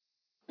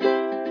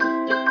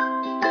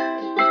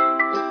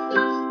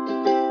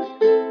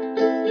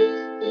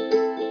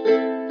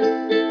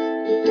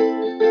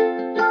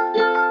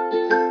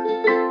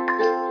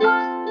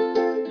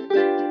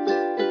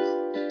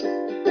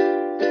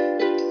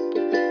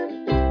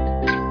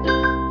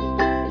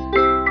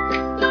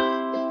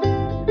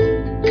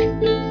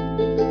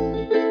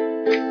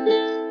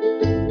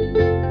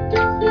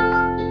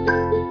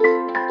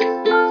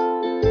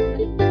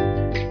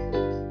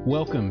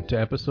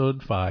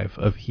episode 5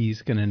 of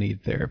He's Gonna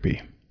Need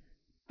Therapy.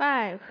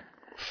 5.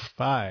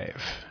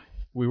 5.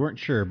 We weren't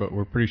sure, but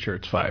we're pretty sure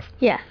it's 5.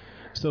 Yeah.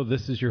 So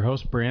this is your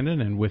host,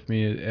 Brandon, and with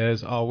me,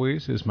 as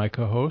always, is my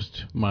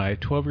co-host, my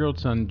 12-year-old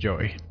son,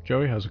 Joey.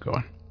 Joey, how's it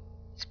going?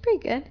 It's pretty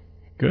good.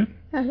 Good?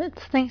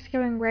 It's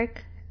Thanksgiving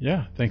break.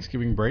 Yeah,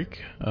 Thanksgiving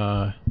break,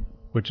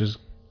 which is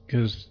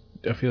because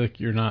I feel like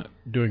you're not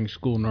doing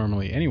school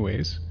normally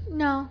anyways.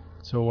 No.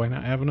 So why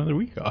not have another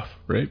week off,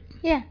 right?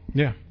 Yeah.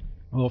 Yeah.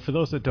 Well, for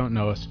those that don't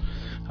know us,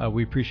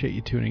 we appreciate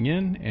you tuning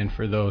in. And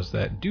for those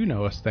that do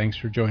know us, thanks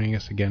for joining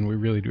us again. We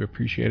really do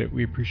appreciate it.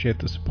 We appreciate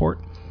the support,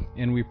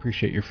 and we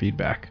appreciate your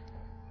feedback.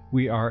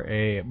 We are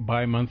a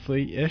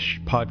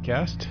bi-monthly-ish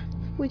podcast.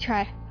 We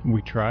try.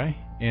 We try.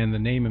 And the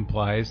name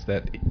implies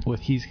that what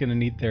He's Gonna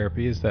Need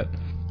Therapy is that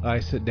I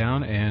sit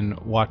down and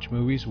watch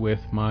movies with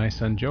my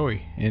son,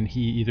 Joey. And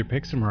he either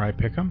picks them or I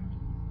pick them.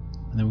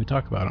 And then we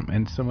talk about them.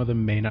 And some of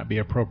them may not be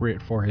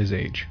appropriate for his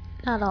age.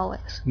 Not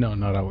always. No,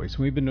 not always.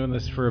 We've been doing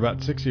this for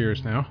about 6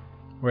 years now,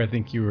 where I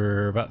think you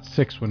were about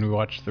 6 when we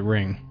watched The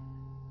Ring,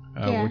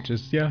 which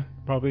is,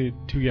 probably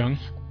too young.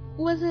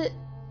 Was it?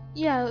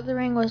 Yeah, The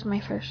Ring was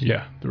my first.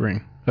 Yeah, The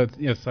Ring.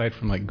 Aside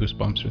from like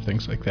Goosebumps or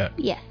things like that.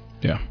 Yeah.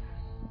 Yeah.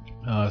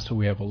 So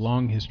we have a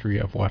long history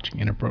of watching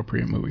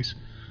inappropriate movies.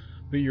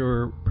 But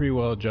you're pretty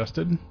well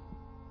adjusted.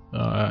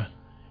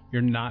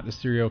 You're not a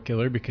serial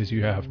killer because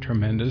you have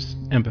tremendous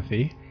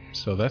empathy,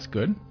 so that's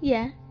good.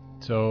 Yeah.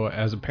 So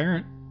as a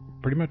parent,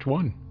 pretty much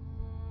won.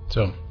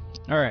 So,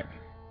 all right.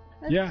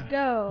 Let's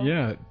go.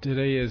 Yeah,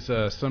 today is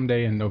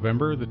Sunday in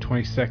November, the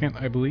 22nd,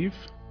 I believe.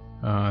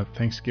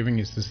 Thanksgiving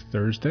is this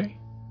Thursday.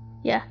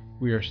 Yeah.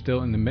 We are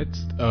still in the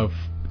midst of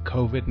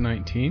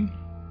COVID-19,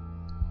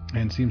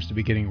 and seems to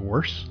be getting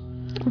worse.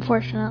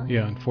 Unfortunately.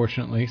 Yeah,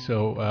 unfortunately.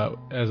 So,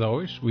 as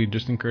always, we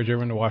just encourage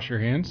everyone to wash your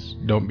hands,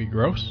 don't be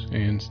gross,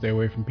 and stay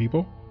away from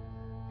people.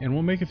 And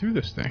we'll make it through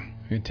this thing.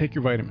 And take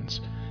your vitamins.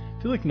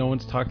 I feel like no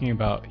one's talking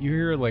about, you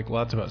hear like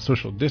lots about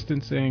social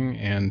distancing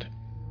and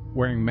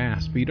wearing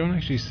masks, but you don't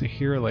actually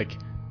hear like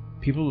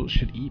people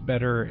should eat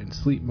better and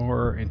sleep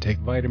more and take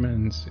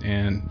vitamins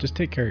and just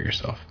take care of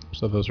yourself.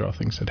 So those are all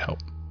things that help.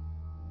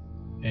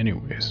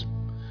 Anyways.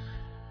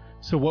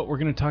 So what we're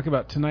going to talk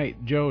about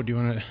tonight, Joe, do you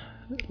want to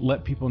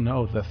let people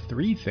know the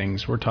 3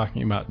 things we're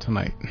talking about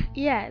tonight?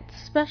 Yeah, it's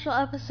a special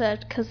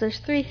episode because there's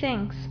 3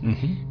 things.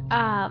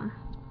 Mm-hmm.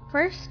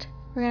 First,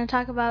 we're going to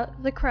talk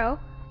about The Crow.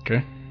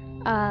 Okay.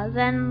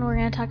 Then we're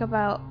going to talk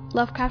about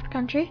Lovecraft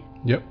Country.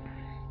 Yep.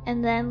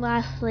 And then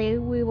lastly,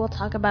 we will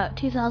talk about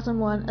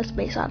 2001: A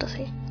Space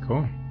Odyssey.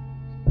 Cool.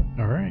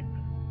 All right.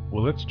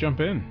 Well, let's jump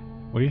in.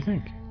 What do you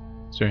think?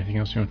 Is there anything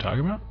else you want to talk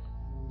about?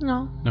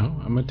 No. No?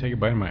 I'm going to take a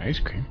bite of my ice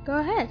cream. Go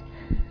ahead.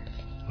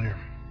 Here.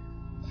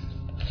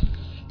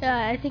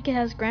 I think it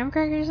has graham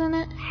crackers in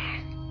it.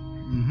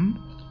 Mm-hmm.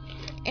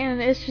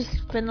 And it's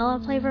just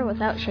vanilla flavor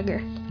without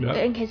sugar. Yep.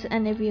 In case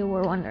any of you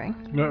were wondering.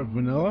 No,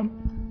 vanilla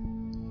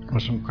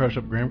with some crushed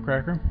up graham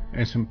cracker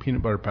and some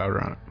peanut butter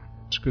powder on it.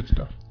 It's good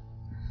stuff.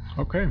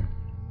 Okay.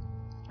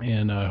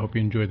 And I hope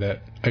you enjoyed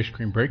that ice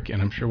cream break,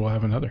 and I'm sure we'll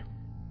have another.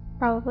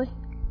 Probably.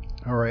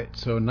 All right,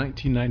 so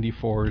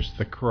 1994's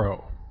The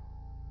Crow.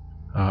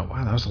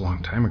 Wow, that was a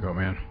long time ago,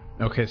 man.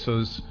 Okay, so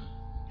it's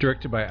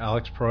directed by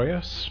Alex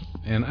Proyas,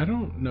 and I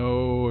don't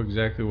know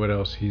exactly what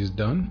else he's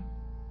done.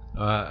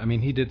 I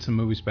mean, he did some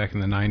movies back in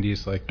the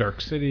 90s, like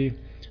Dark City.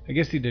 I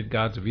guess he did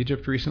Gods of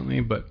Egypt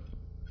recently, but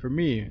for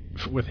me,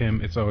 with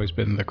him, it's always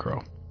been The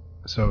Crow.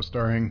 So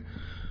starring,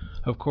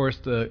 of course,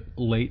 the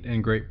late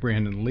and great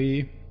Brandon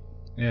Lee,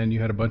 and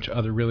you had a bunch of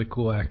other really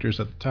cool actors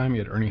at the time.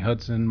 You had Ernie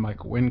Hudson,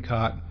 Michael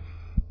Wincott,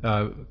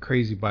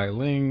 Crazy Bai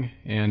Ling,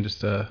 and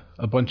just a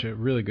bunch of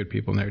really good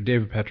people in there.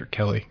 David Patrick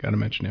Kelly, got to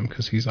mention him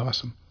because he's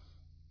awesome.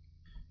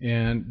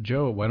 And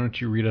Joe, why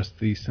don't you read us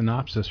the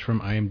synopsis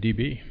from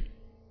IMDb?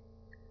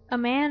 A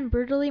man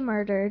brutally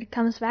murdered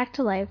comes back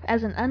to life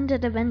as an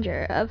undead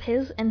avenger of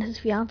his and his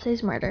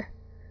fiance's murder.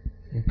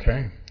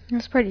 Okay.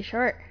 That's pretty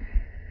short.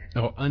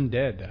 Oh,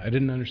 undead. I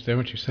didn't understand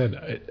what you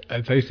said.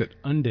 I thought you said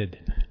undead.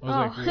 I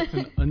was like, what's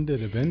an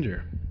undead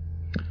avenger?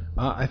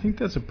 I think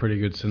that's a pretty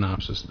good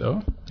synopsis,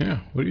 though.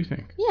 Yeah, what do you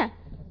think? Yeah.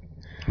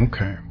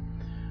 Okay.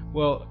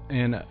 Well,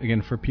 and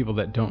again, for people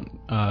that don't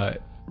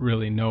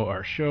really know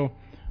our show,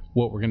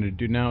 what we're going to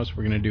do now is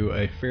we're going to do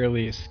a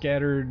fairly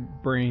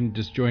scattered, brain,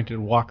 disjointed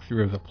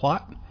walkthrough of the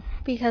plot.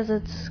 Because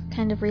it's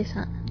kind of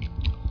recent.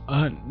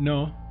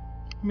 No.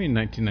 I mean,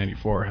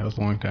 1994. That was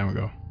a long time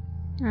ago.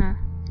 Huh.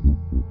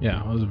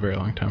 Yeah, it was a very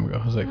long time ago.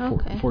 It was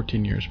like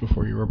 14 years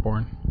before you were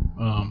born.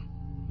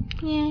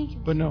 Yeah.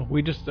 But no,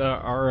 we just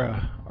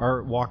our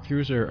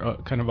walkthroughs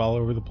are kind of all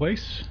over the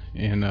place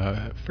and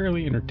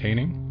fairly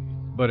entertaining.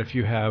 But if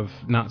you have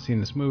not seen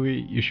this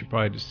movie, you should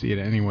probably just see it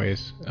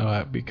anyways,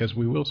 because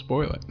we will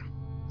spoil it.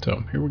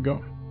 So here we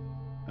go.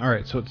 All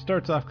right, so it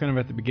starts off kind of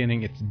at the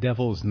beginning. It's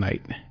Devil's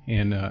Night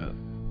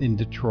in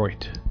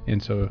Detroit,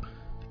 and so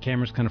the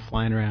camera's kind of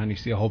flying around. You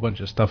see a whole bunch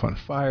of stuff on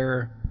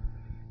fire.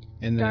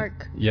 And then,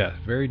 dark. Yeah,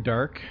 very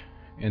dark.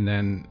 And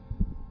then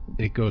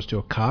it goes to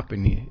a cop,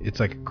 and it's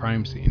like a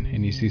crime scene,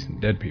 and you see some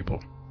dead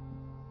people.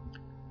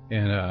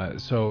 And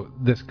so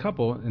this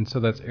couple, and so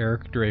that's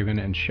Eric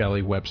Draven and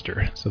Shelley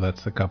Webster. So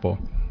that's the couple.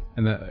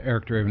 And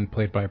Eric Draven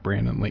played by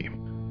Brandon Lee.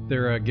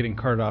 They're getting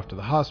carted off to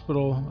the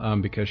hospital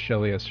because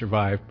Shelley has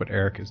survived, but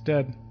Eric is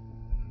dead.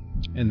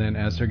 And then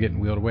as they're getting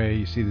wheeled away,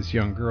 you see this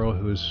young girl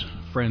who's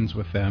friends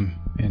with them,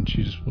 and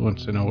she just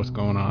wants to know what's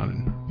going on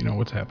and, you know,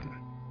 what's happening.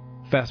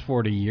 Fast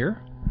forward a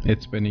year.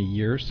 It's been a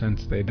year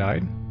since they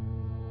died.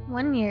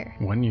 1 year.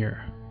 1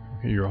 year.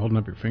 You were holding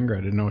up your finger.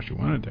 I didn't know what you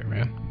wanted there,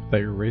 man. I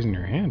thought you were raising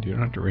your hand. You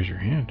don't have to raise your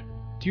hand.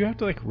 Do you have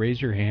to, like,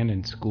 raise your hand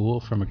in school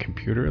from a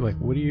computer? Like,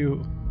 what do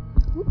you...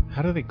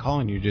 How do they call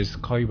on you?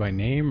 Just call you by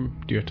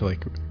name? Do you have to,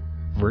 like,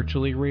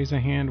 virtually raise a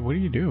hand? What do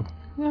you do?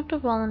 You have to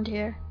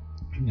volunteer.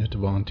 You have to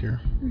volunteer?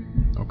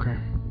 Mm-hmm. Okay.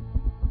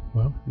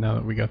 Well, now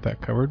that we got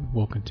that covered,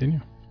 we'll continue.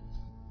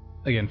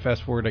 Again,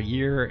 fast forward a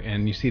year,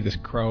 and you see this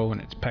crow,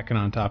 and it's pecking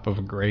on top of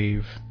a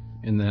grave.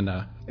 And then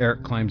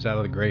Eric climbs out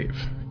of the grave.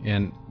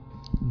 And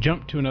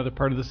jump to another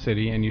part of the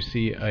city, and you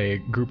see a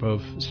group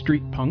of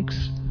street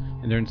punks,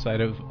 and they're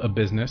inside of a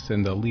business,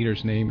 and the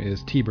leader's name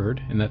is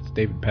T-Bird, and that's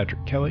David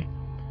Patrick Kelly,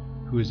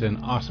 who is an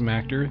awesome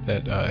actor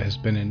that has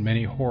been in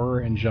many horror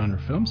and genre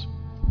films.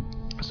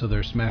 So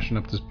they're smashing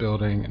up this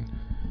building, and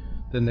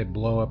then they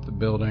blow up the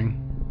building,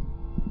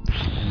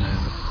 and then,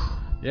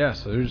 yeah,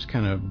 so they're just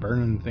kind of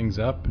burning things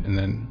up, and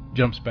then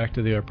jumps back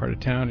to the other part of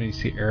town, and you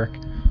see Eric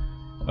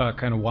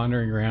kind of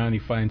wandering around. He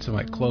finds some,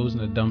 like, clothes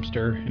in a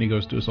dumpster, and he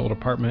goes to his old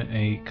apartment, and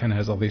he kind of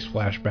has all these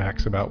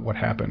flashbacks about what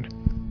happened.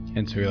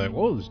 And so you're like,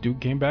 whoa, this dude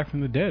came back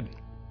from the dead.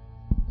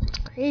 It's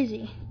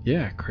crazy.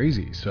 Yeah,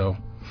 crazy. So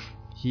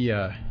he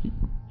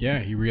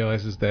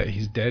realizes that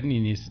he's dead, and he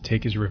needs to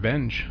take his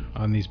revenge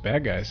on these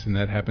bad guys, and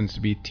that happens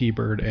to be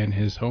T-Bird and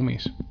his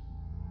homies.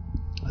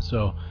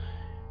 So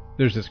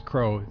there's this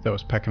crow that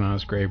was pecking on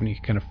his grave, and he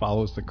kind of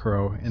follows the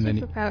crow, and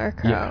Superpower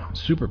crow. Yeah,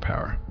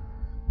 superpower.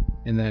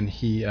 And then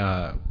he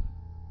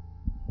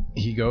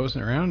goes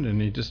around,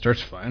 and he just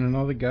starts finding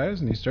all the guys,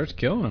 and he starts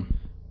killing them.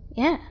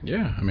 Yeah.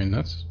 Yeah, I mean,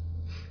 that's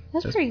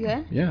pretty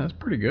good. Yeah, that's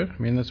pretty good. I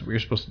mean, that's what you're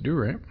supposed to do,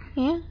 right?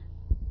 Yeah.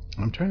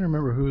 I'm trying to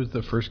remember who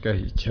the first guy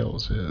he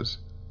kills is.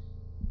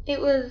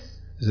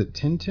 Is it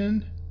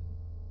Tintin?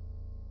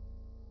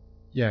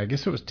 Yeah, I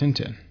guess it was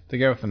Tintin. The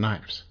guy with the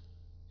knives.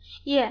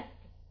 Yeah.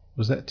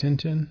 Was that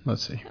Tintin?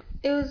 Let's see.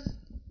 It was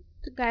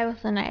the guy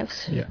with the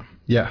knives. Yeah.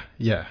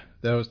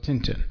 That was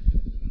Tintin.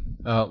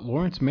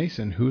 Lawrence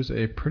Mason, who's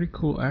a pretty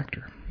cool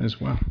actor as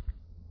well.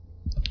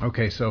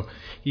 Okay, so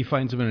he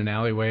finds him in an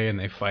alleyway, and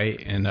they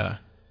fight, and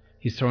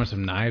he's throwing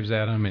some knives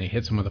at him, and he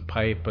hits him with a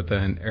pipe, but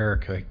then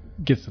Eric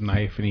gets the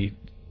knife, and he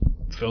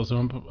fills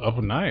him up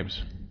with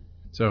knives.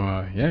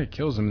 So, he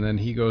kills him, and then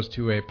he goes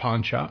to a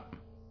pawn shop.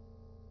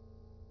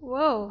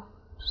 Whoa.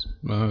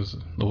 Well, there's a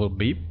little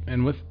beep,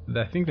 and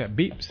I think that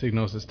beep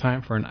signals it's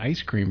time for an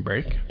ice cream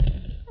break.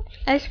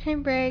 Ice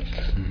cream break.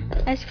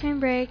 Mm-hmm. Ice cream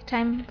break.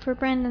 Time for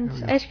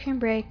Brandon's ice cream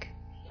break.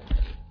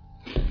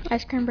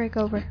 Ice cream break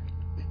over.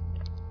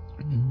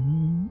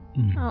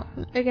 Mm-hmm. Oh,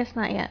 I guess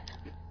not yet.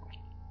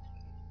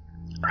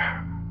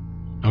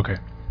 Okay.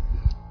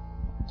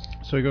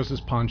 So he goes to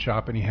this pawn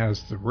shop, and he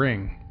has the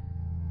ring.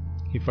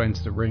 He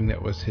finds the ring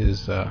that was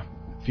his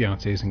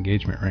fiance's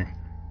engagement ring.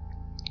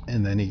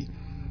 And then he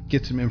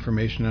gets some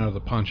information out of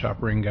the pawn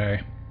shop ring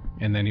guy,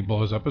 and then he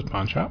blows up his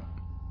pawn shop.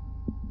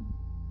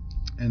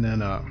 And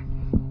then,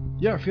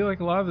 I feel like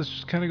a lot of this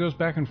just kind of goes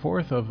back and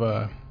forth of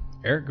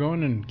Eric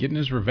going and getting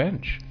his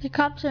revenge. The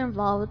cops are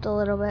involved a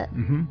little bit.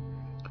 Mm-hmm.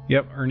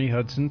 Yep, Ernie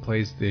Hudson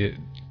plays the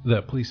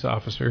police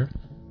officer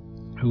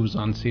who was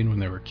on scene when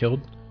they were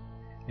killed.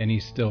 And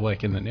he's still,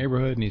 in the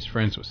neighborhood, and he's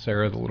friends with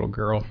Sarah, the little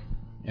girl.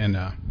 And,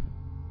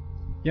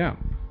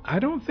 I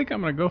don't think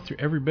I'm going to go through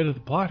every bit of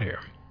the plot here.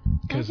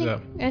 I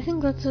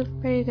think that's a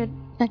pretty good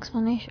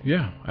explanation.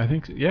 Yeah, I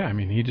think, I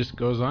mean, he just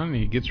goes on and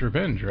he gets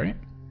revenge, right?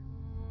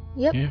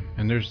 Yep. Yeah,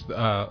 and there's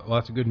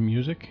lots of good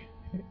music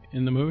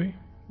in the movie.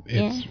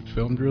 It's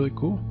filmed really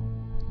cool.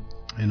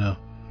 And, I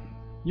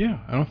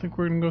don't think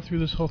we're going to go through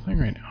this whole thing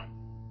right now.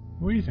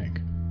 What do you think?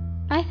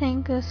 I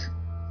think that's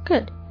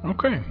good.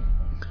 Okay.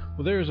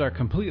 Well, there's our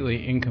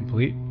completely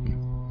incomplete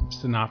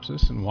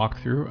synopsis and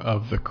walkthrough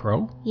of The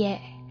Crow. Yeah.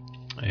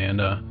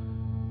 And,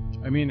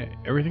 I mean,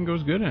 everything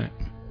goes good in it.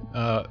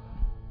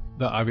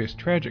 The obvious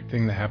tragic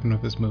thing that happened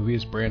with this movie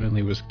is Brandon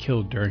Lee was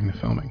killed during the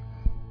filming.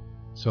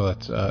 So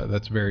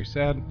that's very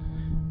sad.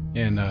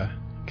 And,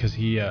 because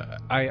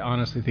I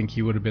honestly think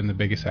he would have been the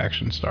biggest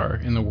action star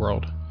in the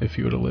world if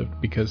he would have lived.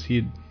 Because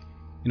he'd,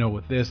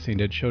 with this, he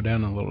did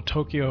Showdown in Little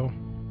Tokyo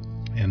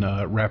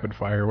and Rapid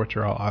Fire, which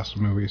are all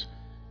awesome movies.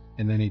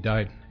 And then he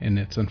died, and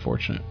it's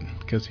unfortunate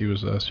because he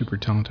was a super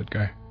talented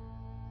guy.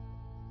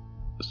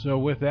 So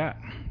with that,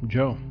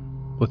 Joe,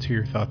 let's hear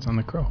your thoughts on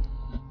The Crow.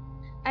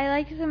 I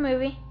liked the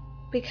movie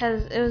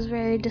because it was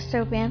very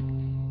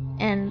dystopian,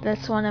 and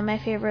that's one of my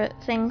favorite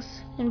things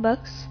in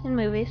books and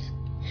movies.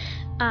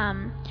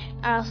 I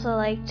also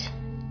liked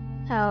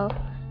how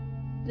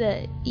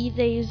they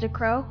used a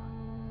crow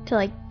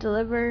to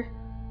deliver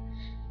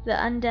the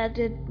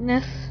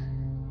undeadedness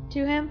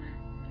to him.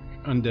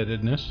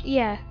 Undeadedness?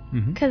 Yeah,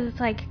 because it's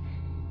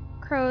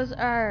crows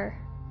are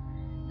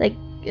like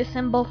a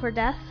symbol for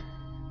death,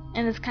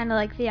 and it's kind of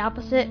like the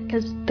opposite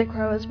because the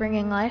crow is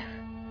bringing life.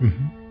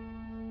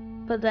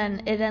 Mm-hmm. But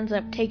then it ends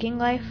up taking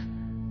life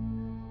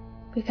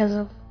because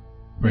of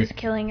he's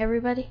killing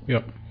everybody.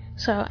 Yep.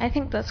 So I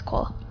think that's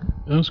cool.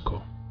 That was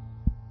cool.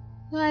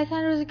 Well, I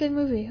thought it was a good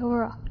movie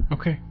overall.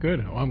 Okay,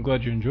 good. Well, I'm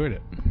glad you enjoyed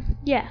it.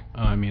 Yeah.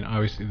 I mean,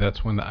 obviously,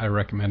 that's one that I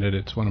recommended.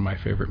 It's one of my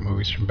favorite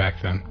movies from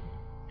back then.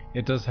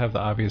 It does have the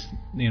obvious,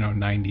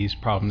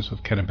 90s problems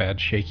with kind of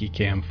bad shaky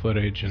cam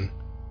footage and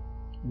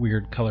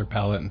weird color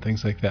palette and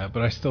things like that,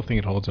 but I still think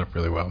it holds up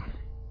really well.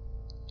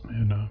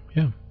 And,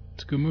 yeah,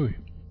 it's a good movie.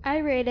 I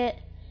rate it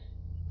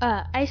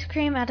ice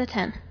cream out of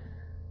 10.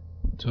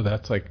 So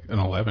that's like an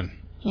 11.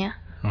 Yeah.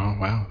 Oh,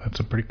 wow. That's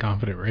a pretty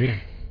confident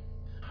rating.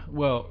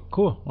 Well,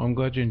 cool. Well, I'm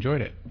glad you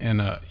enjoyed it.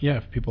 And, yeah,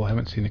 if people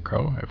haven't seen The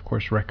Crow, I, of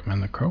course,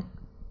 recommend The Crow.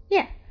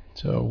 Yeah.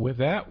 So with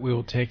that, we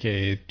will take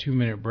a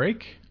 2-minute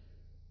break,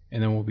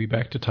 and then we'll be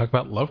back to talk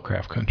about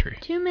Lovecraft Country.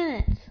 2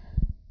 minutes.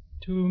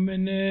 2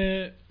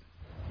 minute.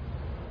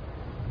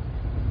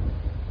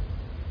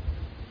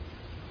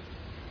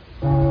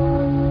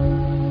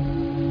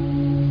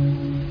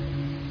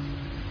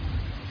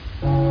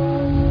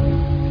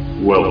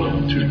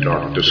 Welcome to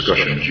Dark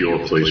Discussions, your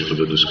place for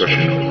the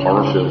discussion of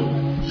horror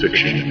film,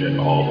 fiction, and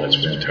all that's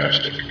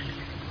fantastic.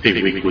 A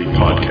weekly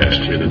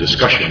podcast where the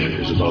discussion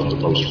is about the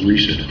most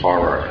recent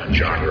horror and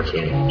genre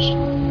films.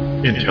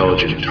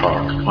 Intelligent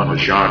talk on a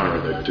genre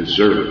that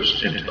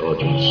deserves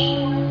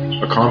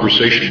intelligence. A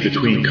conversation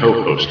between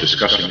co-hosts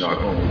discussing not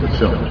only the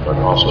film, but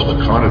also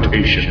the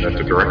connotation that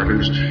the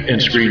directors and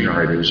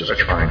screenwriters are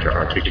trying to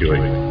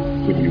articulate.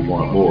 When you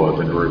want more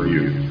than a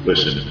review,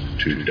 listen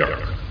to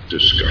Dark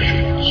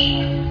Discussions.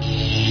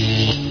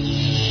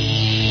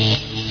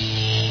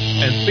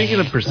 And speaking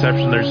of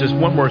perception, there's just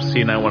one more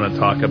scene I want to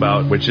talk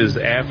about, which is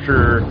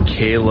after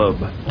Caleb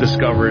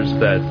discovers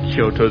that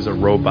Kyoto's a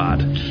robot.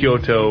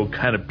 Kyoto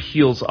kind of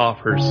peels off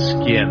her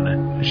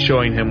skin,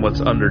 showing him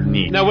what's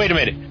underneath. Now, wait a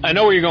minute. I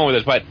know where you're going with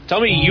this, but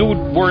tell me you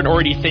weren't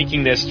already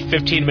thinking this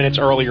 15 minutes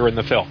earlier in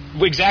the film.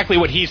 Exactly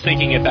what he's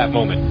thinking at that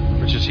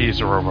moment. Which is he's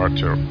a robot,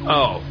 too.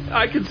 Oh,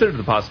 I considered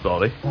the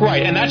possibility.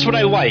 Right, and that's what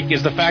I like,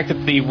 is the fact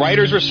that the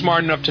writers were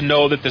smart enough to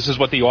know that this is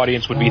what the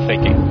audience would be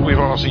thinking. We've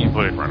all seen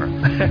Blade Runner.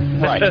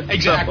 Right,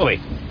 exactly.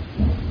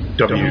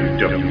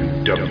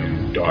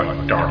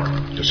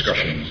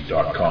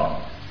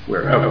 www.darkdiscussions.com,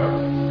 wherever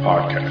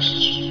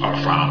podcasts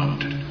are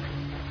found.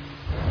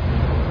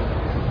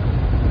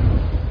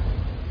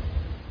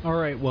 All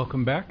right,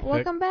 welcome back.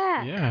 Welcome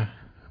back. Yeah,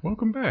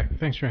 welcome back.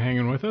 Thanks for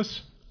hanging with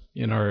us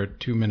in our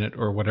 2-minute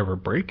or whatever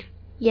break.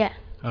 Yeah.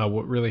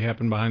 What really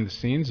happened behind the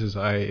scenes is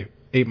I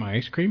ate my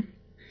ice cream.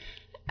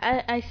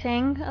 I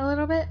sang a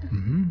little bit,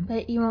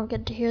 but you won't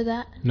get to hear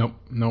that. Nope,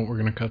 we're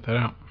going to cut that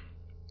out.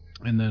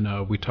 And then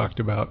we talked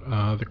about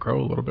The Crow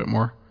a little bit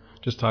more,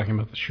 just talking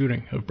about the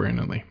shooting of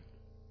Brandon Lee.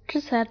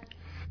 Just sad.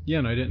 Yeah,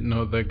 and I didn't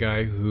know the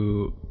guy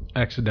who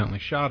accidentally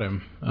shot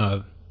him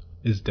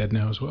is dead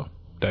now as well.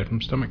 Died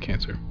from stomach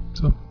cancer.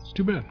 So, it's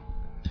too bad.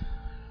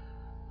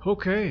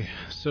 Okay,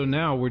 so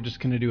now we're just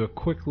going to do a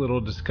quick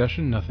little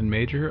discussion, nothing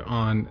major,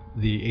 on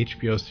the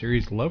HBO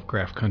series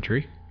Lovecraft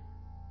Country.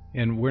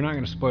 And we're not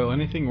going to spoil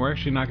anything. We're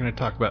actually not going to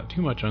talk about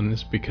too much on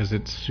this because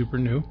it's super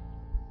new.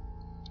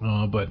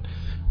 But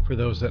for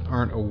those that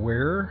aren't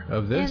aware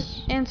of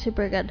this... And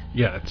super good.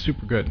 Yeah, it's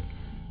super good.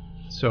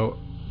 So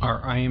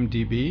our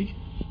IMDb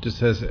just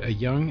says a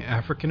young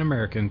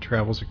African-American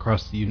travels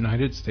across the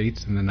United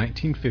States in the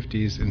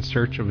 1950s in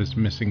search of his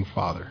missing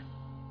father.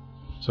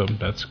 So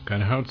that's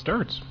kind of how it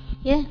starts.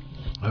 Yeah.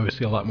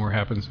 Obviously, a lot more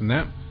happens than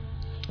that.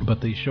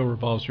 But the show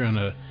revolves around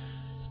a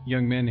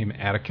young man named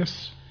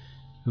Atticus,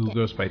 who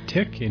goes by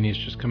Tick, and he's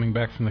just coming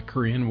back from the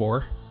Korean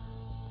War.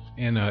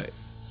 And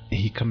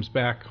he comes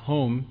back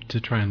home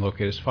to try and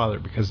locate his father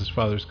because his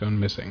father's gone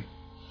missing.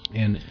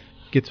 And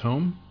gets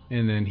home,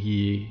 and then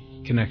he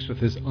connects with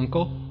his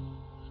uncle,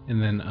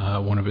 and then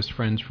one of his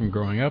friends from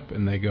growing up,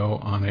 and they go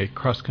on a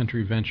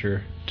cross-country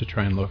venture to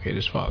try and locate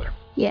his father.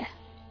 Yeah.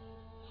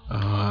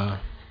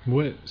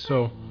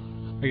 So,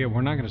 again,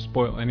 we're not going to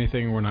spoil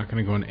anything. We're not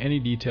going to go into any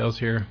details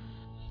here.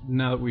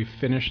 Now that we've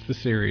finished the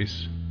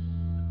series,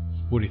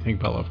 what do you think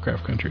about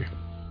Lovecraft Country?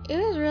 It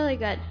was really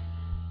good.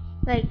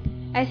 Like,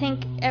 I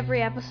think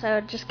every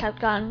episode just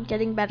kept on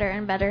getting better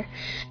and better.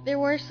 There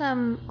were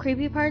some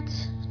creepy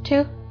parts,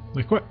 too.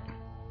 Like what?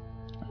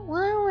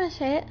 Well, I don't want to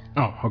say it.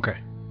 Oh, okay.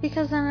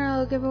 Because then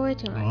it'll give away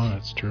too much. Oh,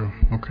 that's true.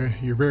 Okay,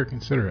 you're very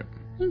considerate.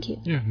 Thank you.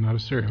 Yeah, not a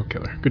serial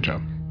killer. Good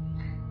job.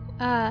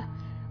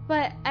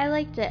 But I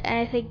liked it, and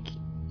I think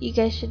you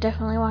guys should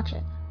definitely watch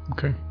it.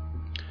 Okay.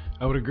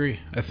 I would agree.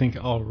 I think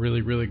all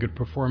really, really good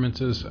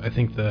performances. I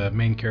think the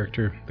main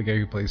character, the guy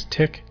who plays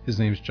Tick, his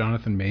name's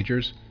Jonathan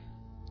Majors.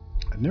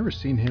 I've never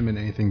seen him in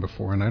anything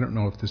before, and I don't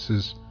know if this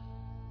is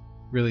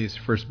really his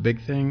first big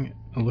thing.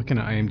 I'm looking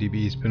at IMDb,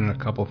 he's been in a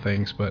couple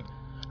things, but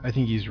I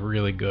think he's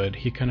really good.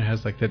 He kind of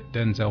has like that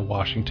Denzel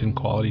Washington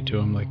quality to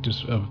him, like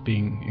just of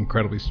being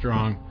incredibly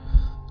strong.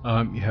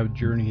 You have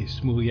Journey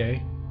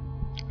Smollett.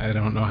 I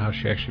don't know how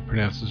she actually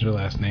pronounces her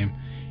last name.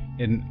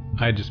 And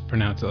I just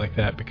pronounce it like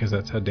that because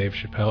that's how Dave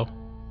Chappelle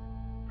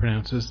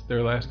pronounces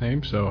their last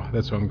name, so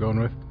that's what I'm going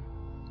with.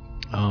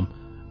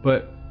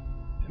 But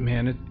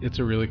man, it's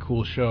a really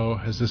cool show.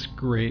 Has this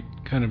great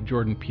kind of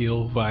Jordan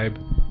Peele vibe.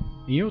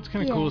 And you know what's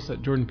kind of cool is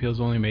that Jordan Peele's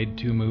only made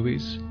 2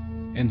 movies,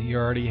 and he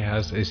already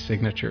has a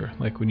signature.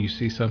 Like when you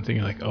see something,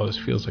 you're like, oh, this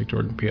feels like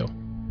Jordan Peele.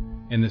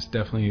 And this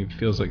definitely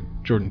feels like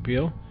Jordan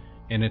Peele,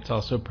 and it's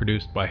also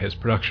produced by his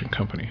production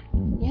company.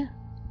 Yeah.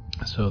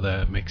 So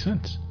that makes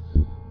sense.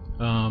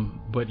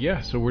 But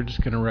yeah, so we're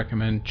just going to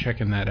recommend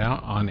checking that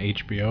out on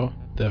HBO.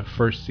 The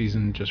first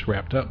season just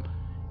wrapped up.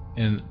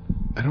 And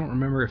I don't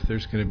remember if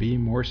there's going to be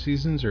more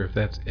seasons or if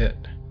that's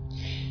it.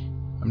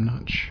 I'm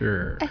not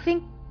sure. I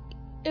think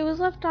it was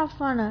left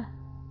off on a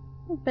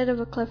bit of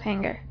a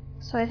cliffhanger.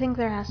 So I think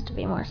there has to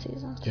be more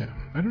seasons. Yeah,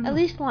 I don't know. At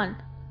least one.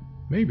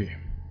 Maybe.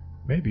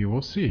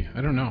 We'll see.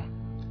 I don't know.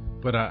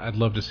 But I'd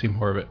love to see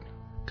more of it.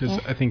 Because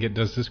I think it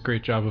does this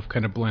great job of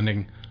kind of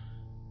blending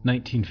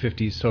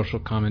 1950s social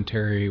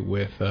commentary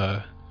with...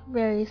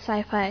 very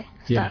sci-fi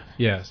stuff.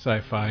 Yeah,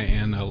 sci-fi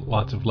and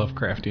lots of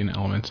Lovecraftian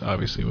elements,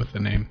 obviously, with the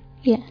name.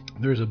 Yeah.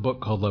 There's a book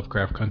called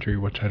Lovecraft Country,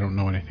 which I don't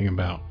know anything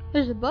about.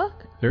 There's a book?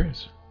 There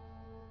is.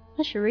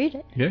 I should read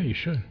it. Yeah, you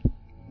should.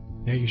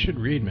 Yeah, you should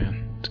read,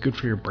 man. It's good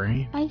for your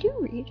brain. I do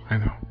read. I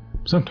know.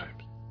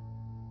 Sometimes.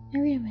 I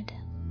read my dad.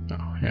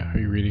 Oh, yeah. Are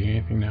you reading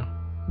anything now?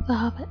 The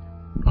Hobbit.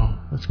 Oh,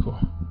 that's cool.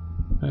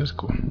 That is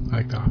cool. I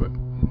like The Hobbit.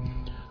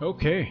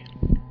 Okay.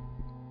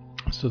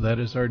 So that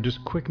is our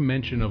just quick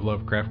mention of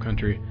Lovecraft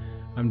Country.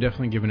 I'm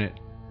definitely giving it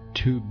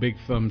 2 big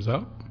thumbs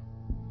up.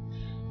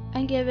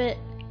 I give it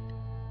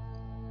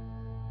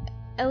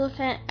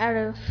elephant out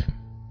of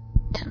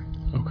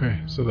 10. Okay,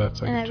 so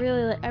that's like... And I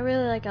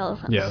really like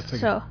elephants. Yeah,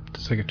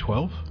 it's like a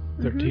 12?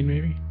 13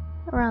 maybe?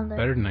 Around there.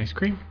 Better than ice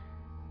cream?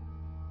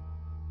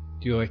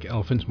 Do you like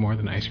elephants more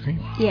than ice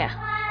cream? Yeah.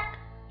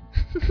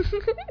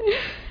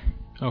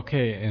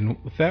 Okay,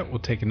 and with that, we'll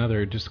take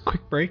another just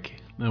quick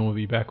break, and we'll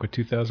be back with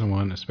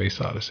 2001: A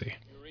Space Odyssey.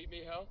 Do you read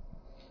me, Hal?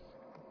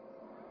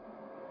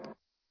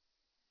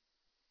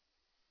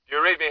 Do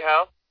you read me,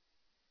 Hal?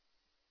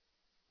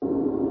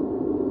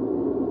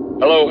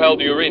 Hello, Hal,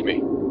 do you read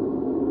me?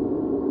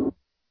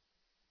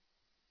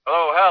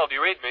 Hello, Hal, do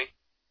you read me?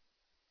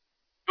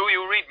 Do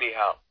you read me,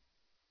 Hal?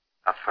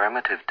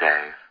 Affirmative,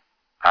 Dave.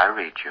 I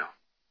read you.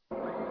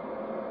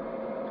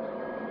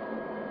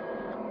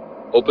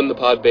 Open the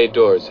pod bay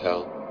doors,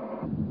 Hal.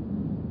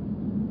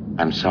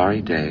 I'm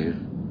sorry, Dave.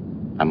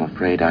 I'm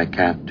afraid I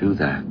can't do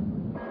that.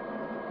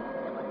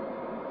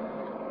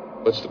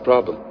 What's the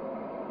problem?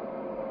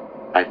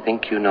 I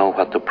think you know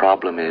what the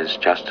problem is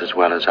just as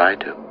well as I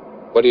do.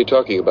 What are you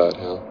talking about,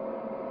 Hal?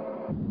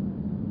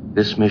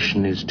 This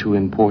mission is too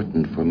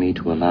important for me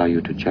to allow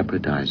you to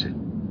jeopardize it.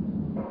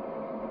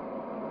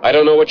 I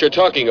don't know what you're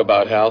talking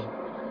about, Hal.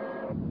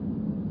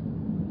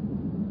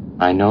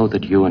 I know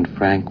that you and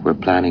Frank were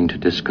planning to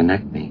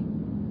disconnect me,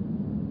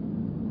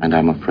 and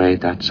I'm afraid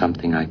that's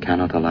something I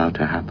cannot allow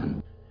to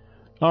happen.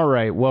 All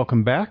right,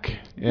 welcome back.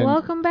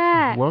 Welcome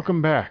back.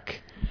 Welcome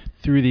back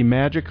through the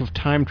magic of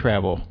time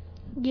travel.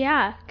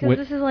 Yeah, because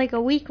this is like a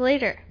week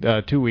later.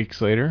 2 weeks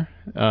later.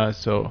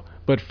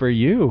 But for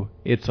you,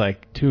 it's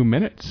like 2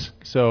 minutes.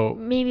 So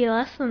maybe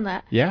less than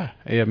that. Yeah,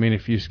 I mean,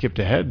 if you skipped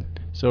ahead.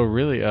 So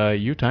really,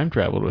 you time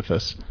traveled with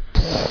us.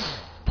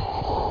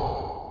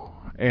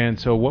 And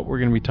so what we're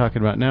going to be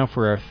talking about now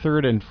for our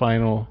third and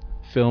final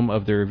film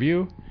of the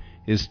review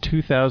is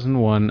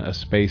 2001: A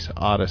Space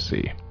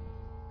Odyssey.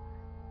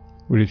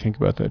 What do you think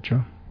about that,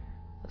 Joe?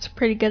 It's a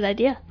pretty good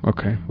idea.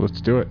 Okay,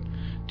 let's do it.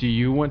 Do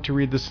you want to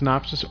read the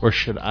synopsis, or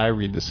should I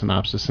read the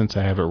synopsis since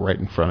I have it right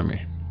in front of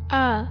me?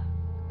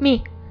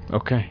 Me.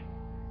 Okay.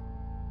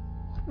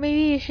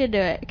 Maybe you should do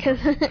it, because...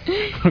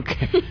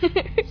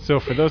 Okay.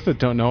 So for those that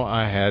don't know,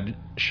 I had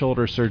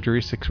shoulder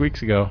surgery 6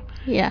 weeks ago.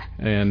 Yeah.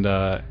 And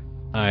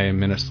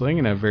I'm in a sling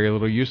and have very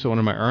little use of one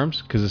of my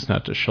arms, because it's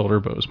not just shoulder,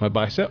 but it was my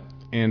bicep.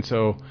 And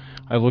so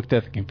I looked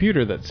at the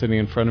computer that's sitting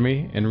in front of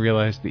me and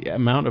realized the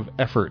amount of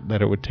effort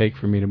that it would take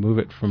for me to move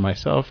it from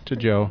myself to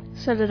Joe.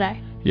 So did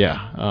I.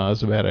 Yeah, it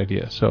was a bad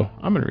idea. So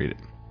I'm going to read it.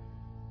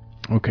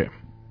 Okay.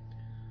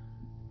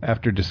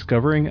 After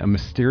discovering a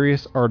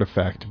mysterious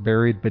artifact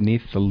buried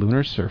beneath the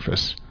lunar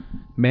surface,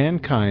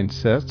 mankind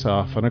sets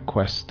off on a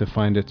quest to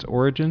find its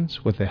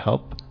origins with the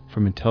help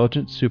from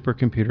intelligent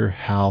supercomputer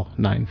HAL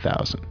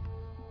 9000.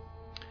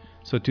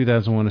 So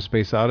 2001: A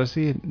Space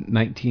Odyssey,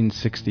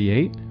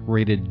 1968,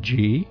 rated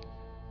G.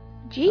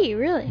 G,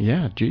 really?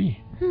 Yeah,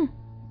 G.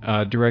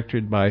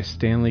 Directed by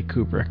Stanley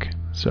Kubrick.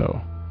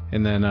 So,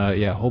 and then,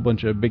 a whole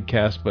bunch of big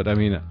cast, but I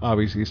mean,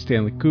 obviously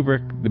Stanley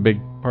Kubrick, the big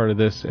part of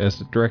this as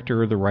the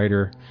director, the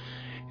writer,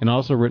 and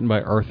also written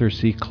by Arthur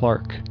C.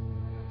 Clarke.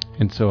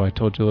 And so I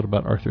told you a little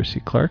about Arthur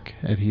C. Clarke,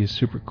 and he is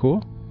super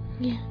cool.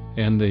 Yeah.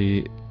 And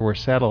where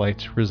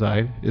satellites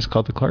reside is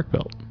called the Clarke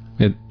Belt,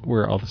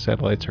 where all the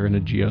satellites are in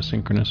a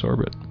geosynchronous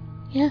orbit.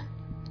 Yeah.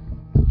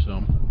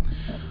 So,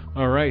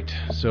 all right.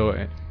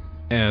 So,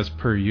 as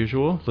per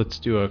usual, let's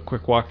do a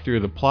quick walkthrough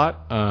of the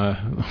plot.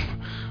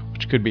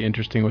 which could be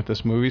interesting with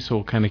this movie, so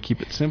we'll kind of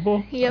keep it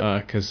simple.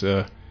 Yep. Because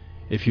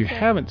if you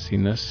haven't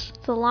seen this...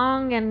 It's a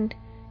long and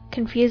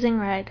confusing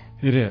ride.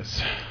 It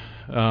is.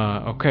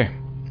 Okay.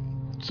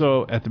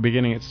 So at the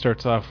beginning it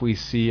starts off, we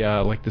see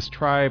like this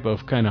tribe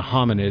of kind of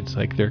hominids,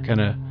 like they're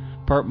kind of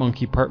part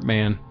monkey, part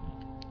man,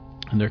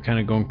 and they're kind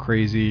of going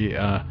crazy,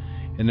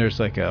 and there's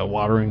like a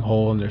watering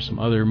hole, and there's some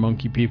other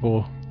monkey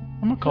people.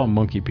 I'm gonna call them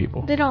monkey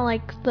people. They don't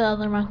like the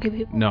other monkey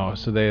people. No,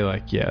 so they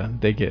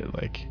they get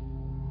like,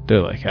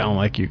 they're like, I don't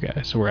like you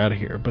guys, so we're out of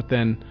here. But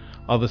then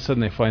all of a sudden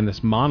they find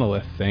this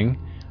monolith thing,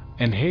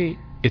 and hey,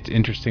 it's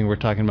interesting we're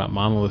talking about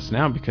monoliths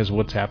now, because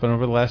what's happened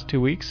over the last 2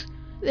 weeks?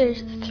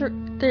 There's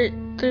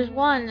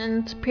one,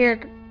 and it's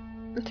appeared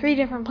in 3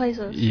 different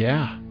places.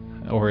 Yeah,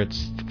 or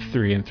it's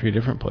 3 in 3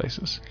 different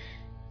places.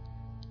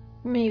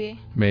 Maybe.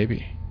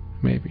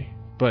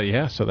 But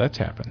yeah, so that's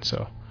happened.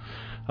 So,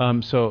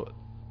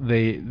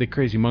 the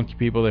crazy monkey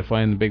people, they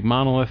find the big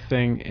monolith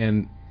thing,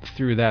 and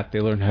through that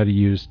they learn how to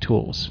use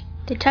tools.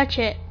 They touch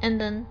it,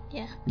 and then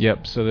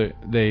Yep. So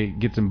they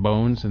get some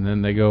bones, and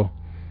then they go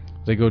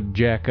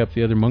jack up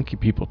the other monkey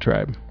people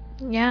tribe.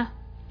 Yeah.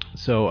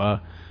 So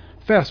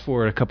fast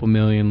forward a couple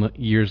million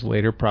years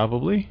later,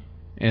 probably,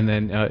 and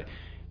then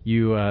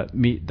you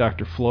meet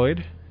Dr.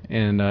 Floyd,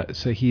 and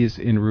so he is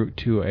en route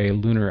to a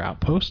lunar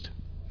outpost.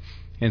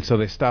 And so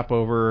they stop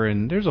over,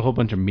 and there's a whole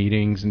bunch of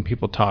meetings and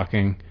people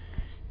talking,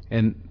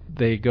 and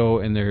they go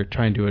and they're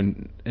trying to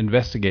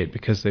investigate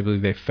because they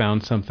believe they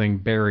found something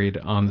buried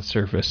on the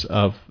surface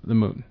of the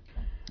moon.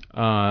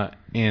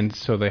 And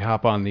so they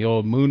hop on the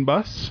old moon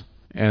bus,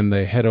 and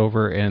they head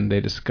over, and they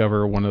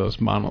discover one of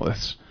those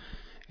monoliths.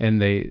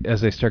 And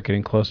as they start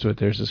getting close to it,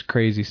 there's this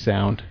crazy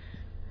sound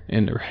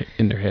in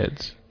their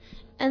heads.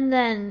 And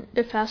then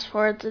it fast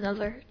forwards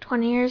another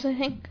 20 years, I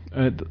think.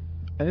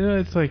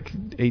 It's like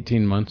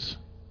 18 months.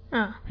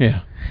 Oh.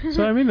 Yeah.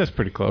 So, I mean, that's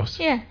pretty close.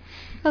 Yeah.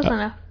 Close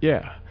enough.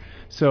 Yeah.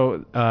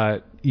 So,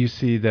 you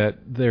see that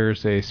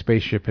there's a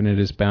spaceship, and it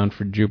is bound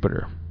for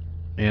Jupiter.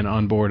 And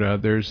on board,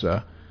 there's...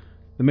 the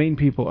main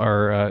people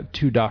are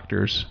 2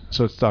 doctors.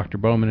 So, it's Dr.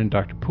 Bowman and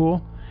Dr.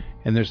 Poole.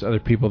 And there's other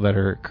people that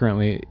are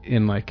currently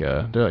in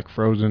they're like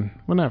frozen.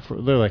 Well,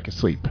 they're like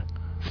asleep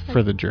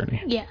for the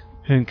journey. Yeah.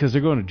 And because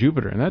they're going to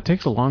Jupiter, and that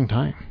takes a long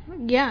time.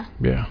 Yeah.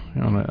 Yeah,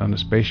 on a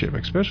spaceship,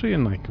 especially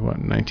in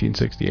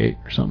 1968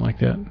 or something like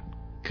that.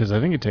 Because I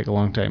think it'd take a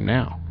long time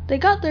now. They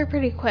got there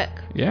pretty quick.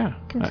 Yeah.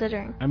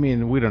 Considering. I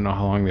mean, we don't know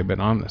how long they've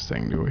been on this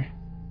thing, do we?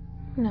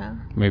 No.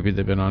 Maybe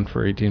they've been on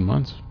for 18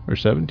 months or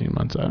 17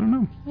 months. I don't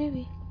know.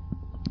 Maybe.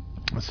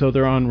 So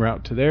they're en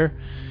route to there,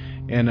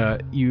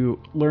 and you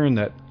learn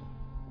that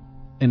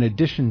in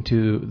addition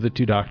to the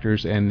 2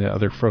 doctors and the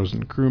other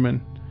frozen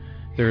crewmen,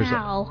 there's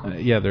Hal.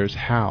 There's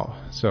Hal.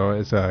 So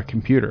it's a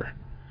computer,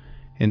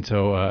 and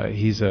so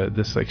he's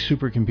this like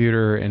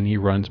supercomputer, and he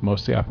runs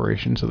most of the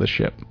operations of the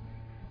ship.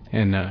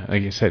 And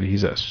like I said,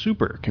 he's a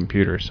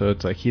supercomputer, so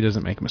it's like he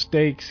doesn't make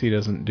mistakes, he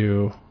doesn't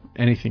do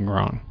anything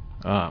wrong.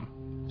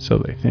 So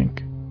they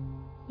think.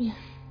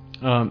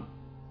 Yeah.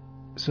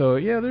 So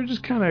yeah, they're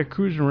just kind of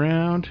cruising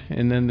around,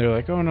 and then they're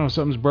like, "Oh no,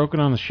 something's broken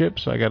on the ship,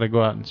 so I got to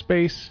go out in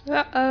space."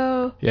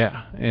 Uh-oh.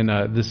 Yeah, and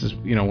this is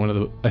one of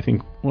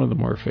the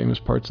more famous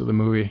parts of the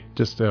movie,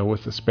 just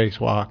with the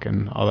spacewalk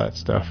and all that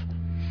stuff.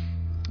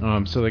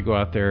 So they go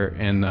out there,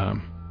 and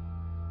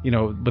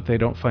but they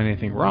don't find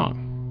anything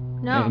wrong.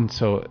 No. And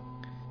so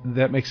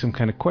that makes them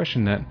kind of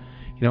question that.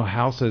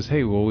 Hal says,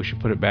 "Hey, well, we should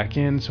put it back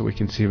in so we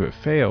can see if it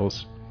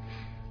fails."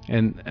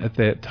 And at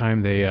that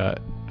time, they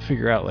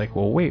figure out, like,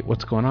 well, wait,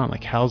 what's going on?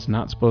 Like, Hal's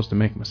not supposed to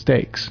make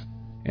mistakes.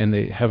 And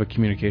they have a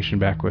communication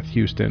back with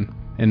Houston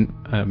and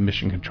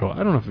Mission Control. I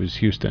don't know if it was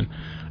Houston.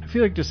 I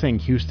feel like just saying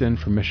Houston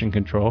for Mission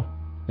Control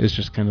is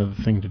just kind of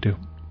the thing to do.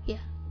 Yeah.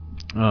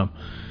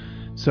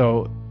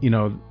 So,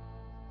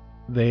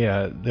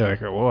 they're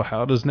like, well,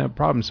 Hal doesn't have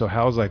problems. So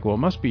Hal's like, well, it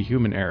must be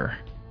human error.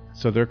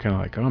 So they're kind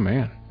of like, oh,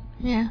 man.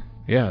 Yeah.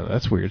 Yeah,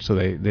 that's weird. So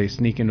they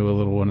sneak into a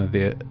little one of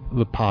the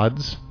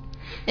pods.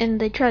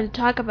 And they try to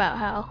talk about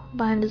Hal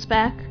behind his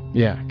back.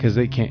 Yeah, because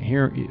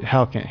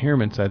Hal can't hear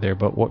him inside there,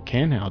 but what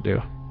can Hal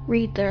do?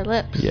 Read their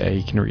lips. Yeah,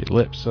 he can read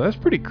lips, so that's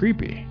pretty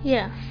creepy.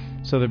 Yeah.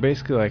 So they're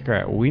basically like, all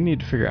right, well, we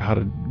need to figure out how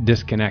to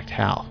disconnect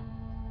Hal.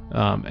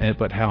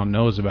 But Hal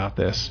knows about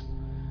this.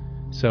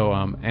 So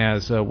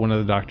as one of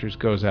the doctors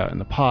goes out in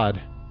the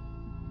pod,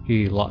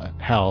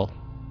 Hal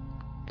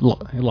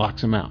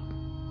locks him out.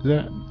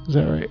 Is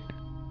that right?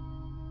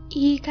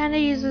 He kind of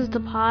uses the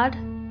pod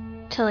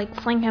to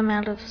fling him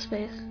out of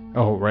space.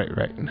 Oh, right.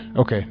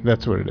 Okay,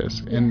 that's what it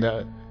is. Yeah. And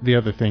the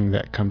other thing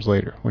that comes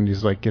later, when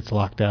he's gets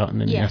locked out, and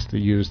then he has to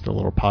use the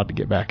little pod to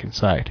get back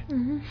inside.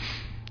 Mm-hmm.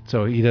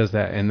 So he does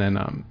that, and then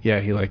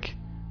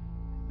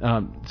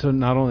so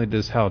not only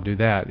does Hal do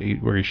that,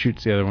 where he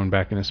shoots the other one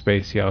back into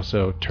space, he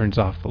also turns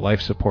off the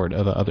life support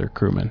of the other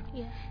crewmen.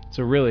 Yeah.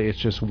 So really, it's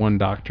just one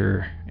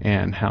doctor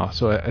and Hal.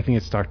 So I think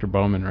it's Dr.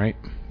 Bowman, right?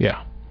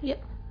 Yeah.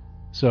 Yep.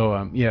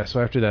 So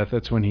so after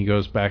that's when he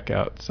goes back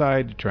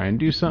outside to try and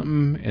do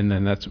something, and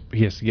then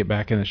he has to get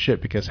back in the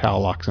ship because Hal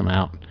locks him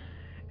out.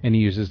 and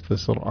he uses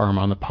this little arm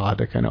on the pod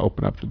to kind of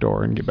open up the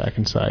door and get back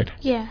inside.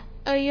 Yeah.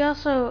 Oh, you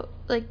also,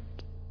 like,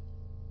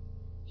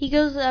 he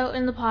goes out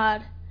in the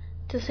pod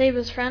to save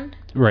his friend.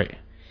 Right.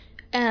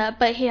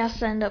 But he has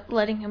to end up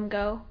letting him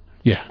go.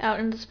 Yeah. Out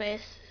into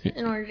space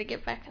in order to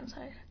get back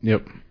inside.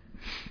 Yep.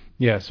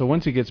 Yeah, so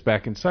once he gets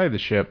back inside the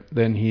ship,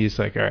 then he's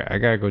like, all right, I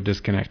gotta go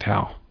disconnect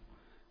Hal.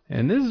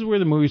 And this is where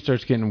the movie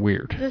starts getting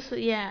weird.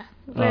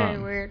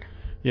 Very weird.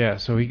 Yeah,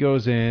 so he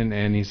goes in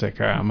and he's like,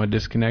 all right, I'm gonna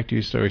disconnect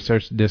you. So he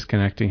starts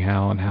disconnecting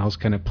Hal, and Hal's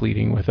kind of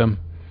pleading with him,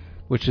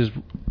 which is,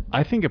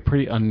 I think, a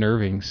pretty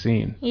unnerving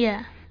scene.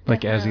 Yeah.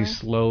 Like, as he's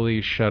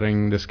slowly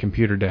shutting this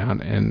computer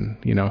down, and,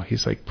 you know,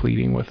 he's like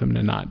pleading with him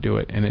to not do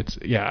it. And it's,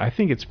 yeah, I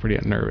think it's pretty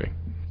unnerving.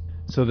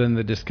 So then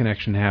the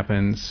disconnection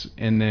happens,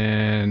 and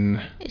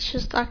then... It's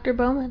just Dr.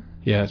 Bowman.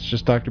 Yeah, it's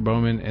just Dr.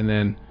 Bowman, and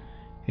then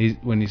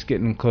when he's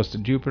getting close to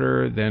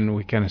Jupiter, then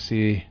we kind of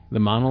see the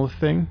monolith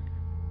thing.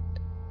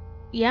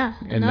 Yeah,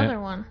 another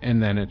one.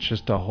 And then it's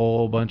just a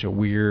whole bunch of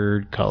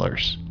weird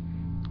colors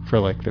for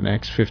like the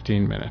next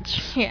 15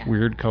 minutes. Yeah.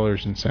 Weird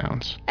colors and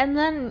sounds. And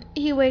then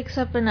he wakes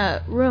up in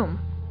a room.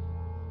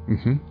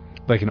 Mm-hmm.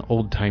 Like an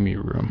old-timey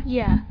room.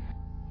 Yeah.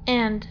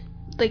 And,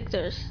 like,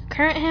 there's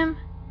current him,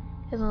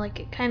 and then, like,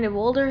 a kind of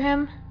older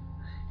him,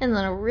 and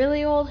then a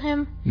really old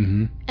him,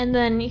 mm-hmm. and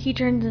then he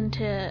turns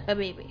into a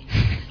baby.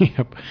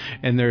 Yep.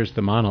 And there's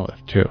the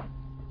monolith, too.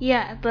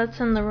 Yeah, that's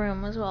in the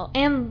room as well.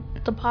 And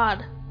the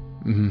pod.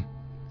 Mm-hmm.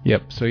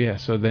 Yep.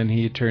 So then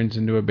he turns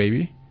into a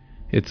baby.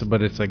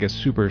 But it's like a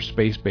super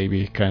space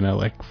baby, kind of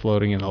like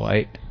floating in the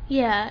light.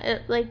 Yeah,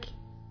 like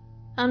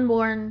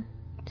unborn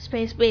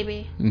space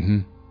baby. Mm-hmm.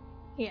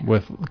 Yeah.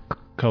 With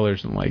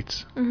colors and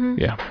lights. Mm-hmm.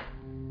 Yeah.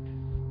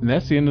 And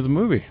that's the end of the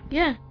movie.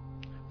 Yeah.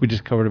 We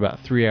just covered about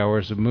 3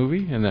 hours of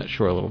movie in that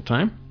short little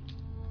time.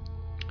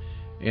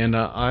 And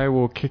I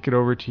will kick it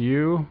over to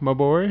you, my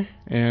boy,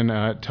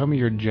 and tell me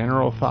your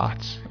general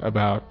thoughts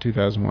about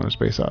 2001: A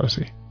Space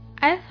Odyssey.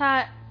 I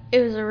thought it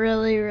was a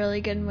really,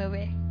 really good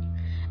movie.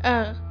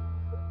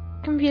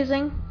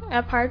 Confusing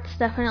at parts,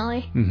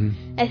 definitely.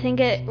 Mm-hmm. I think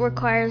it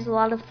requires a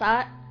lot of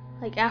thought,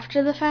 like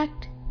after the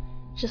fact,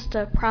 just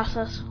to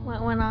process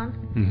what went on.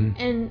 Mm-hmm.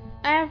 And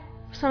I have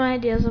some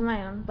ideas of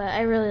my own, but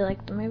I really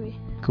liked the movie.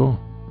 Cool.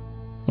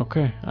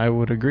 Okay, I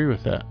would agree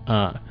with that.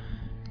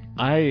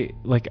 I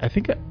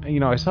think,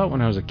 I saw it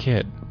when I was a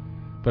kid,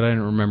 but I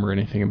didn't remember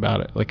anything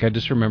about it. Like, I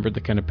just remembered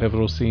the kind of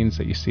pivotal scenes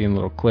that you see in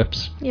little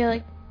clips. Yeah,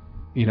 like,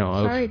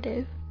 sorry,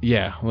 Dave.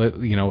 Yeah,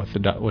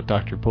 with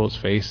Dr. Pool's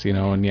face,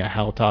 and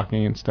Hal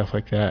talking and stuff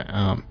like that.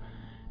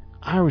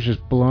 I was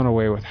just blown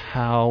away with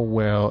how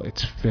well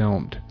it's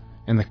filmed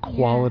and the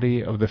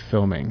quality of the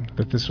filming,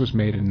 that this was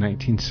made in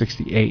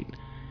 1968.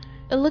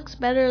 It looks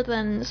better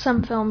than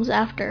some films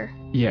after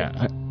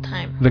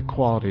time. The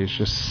quality is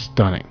just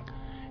stunning.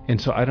 And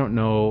so I don't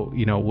know,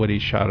 what he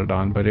shot it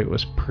on, but it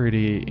was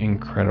pretty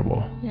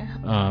incredible.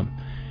 Yeah.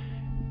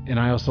 And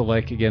I also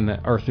like, again,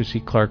 that Arthur C.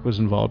 Clarke was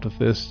involved with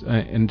this.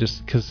 And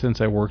just because since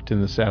I worked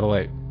in the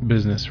satellite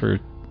business for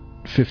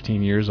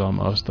 15 years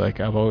almost, like,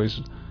 I've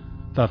always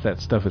thought that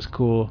stuff is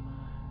cool.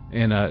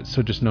 And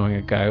so just knowing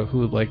a guy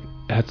who, like,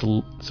 had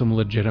some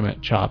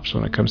legitimate chops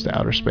when it comes to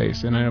outer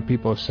space. And I know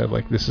people have said,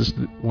 like, this is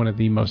one of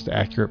the most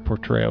accurate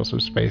portrayals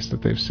of space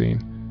that they've seen.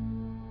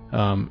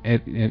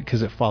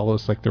 Because it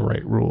follows, like, the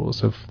right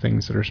rules of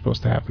things that are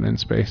supposed to happen in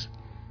space.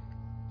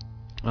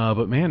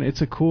 But, man,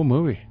 it's a cool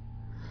movie.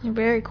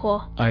 Very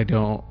cool. I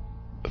don't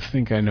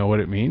think I know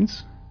what it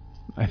means.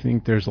 I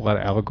think there's a lot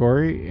of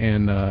allegory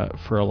and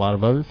for a lot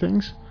of other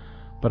things.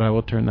 But I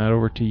will turn that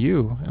over to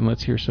you, and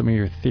let's hear some of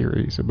your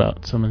theories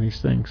about some of these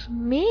things.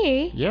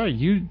 Me? Yeah,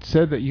 you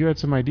said that you had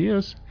some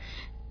ideas.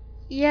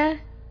 Yeah.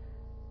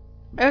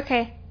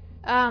 Okay.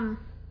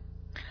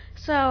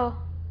 So,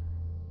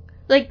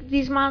 like,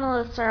 these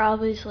monoliths are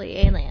obviously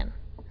alien,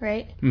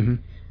 right? Mm-hmm.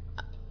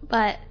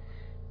 But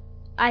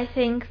I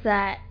think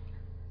that,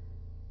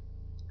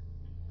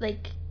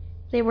 like,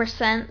 they were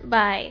sent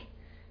by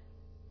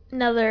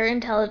another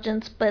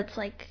intelligence, but it's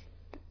like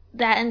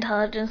that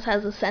intelligence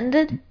has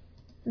ascended.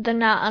 They're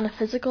not on a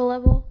physical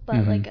level,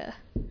 but like a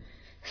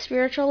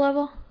spiritual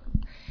level.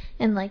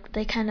 And, like,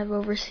 they kind of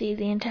oversee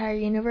the entire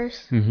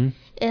universe. Mm-hmm.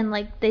 And,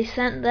 like, they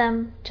sent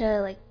them to,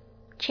 like,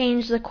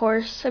 change the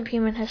course of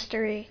human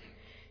history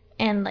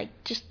and, like,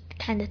 just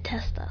kind of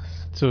test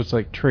us. So it's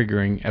like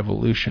triggering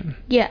evolution.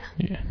 Yeah.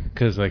 Yeah.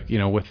 Because, like,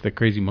 with the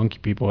crazy monkey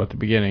people at the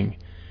beginning,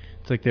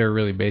 it's like they were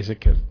really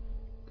basic,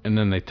 and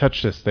then they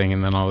touch this thing,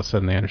 and then all of a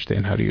sudden they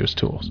understand how to use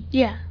tools.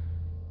 Yeah.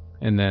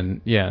 And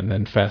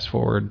then fast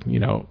forward,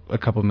 a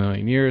couple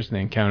million years, and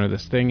they encounter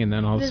this thing, and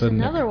then all of a sudden...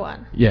 There's another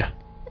one. Yeah.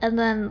 And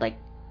then, like,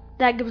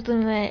 that gives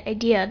them the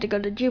idea to go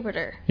to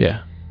Jupiter.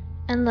 Yeah.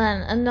 And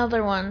then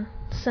another one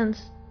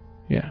sends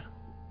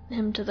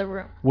him to the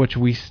room. Which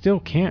we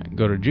still can't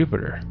go to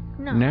Jupiter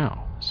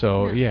now.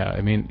 So, No. I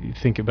mean,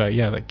 think about,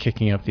 like,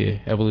 kicking up the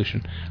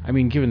evolution. I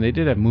mean, given they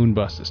did have moon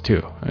buses,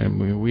 too. I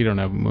mean, we don't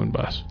have a moon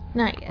bus.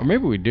 Not yet. Or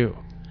maybe we do.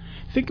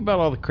 Think about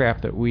all the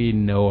crap that we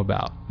know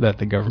about that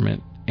the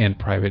government and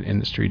private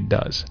industry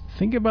does.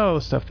 Think about all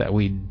the stuff that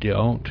we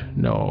don't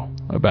know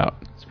about.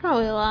 It's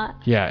probably a lot.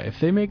 Yeah, if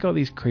they make all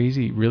these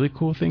crazy, really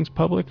cool things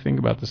public, think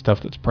about the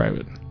stuff that's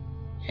private.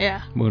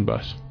 Yeah.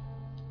 Moonbus.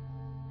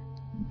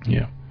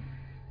 Yeah.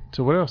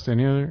 So what else?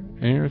 Any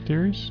other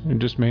theories? Or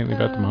just mainly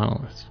about the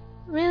monoliths?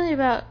 Mainly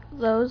about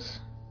those.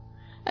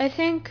 I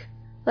think,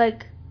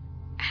 like,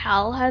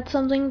 Hal had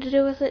something to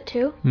do with it,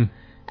 too.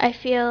 I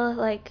feel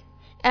like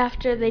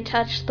after they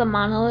touched the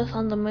monolith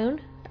on the moon,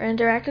 or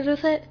interacted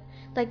with it,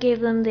 that gave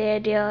them the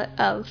idea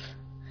of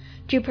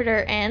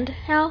Jupiter and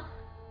Hal,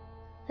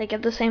 like,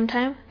 at the same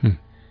time.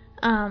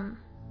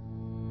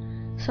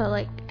 So,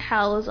 like,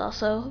 Hal was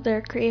also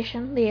their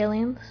creation, the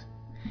aliens.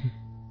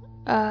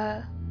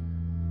 That's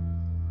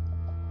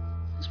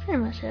pretty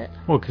much it.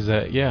 Well, because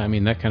that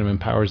kind of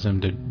empowers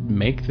them to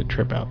make the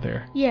trip out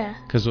there. Yeah.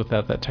 Because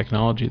without that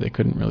technology, they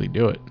couldn't really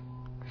do it.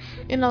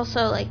 And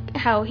also, like,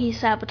 how he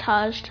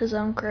sabotaged his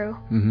own crew.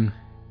 Mm-hmm.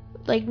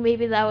 Like,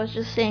 maybe that was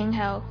just seeing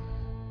how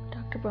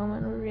Dr.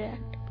 Bowman would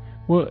react.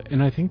 Well,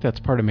 and I think that's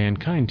part of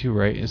mankind, too,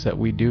 right? Is that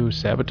we do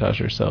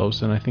sabotage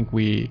ourselves, and I think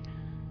we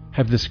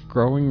have this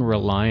growing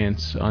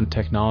reliance on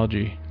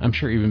technology. I'm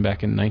sure even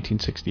back in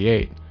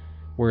 1968,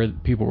 where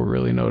people were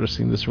really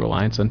noticing this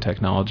reliance on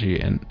technology,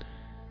 and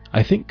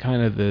I think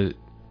kind of the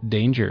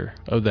danger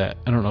of that,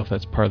 I don't know if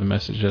that's part of the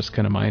message, that's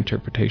kind of my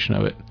interpretation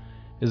of it,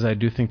 is I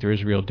do think there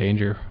is real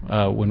danger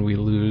when we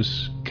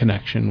lose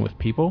connection with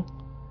people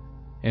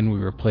and we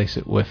replace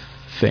it with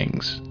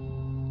things.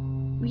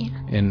 Yeah.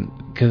 And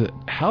because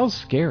Hal's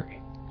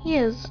scary. He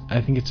is.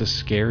 I think it's a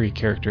scary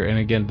character. And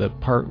again, the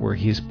part where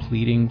he's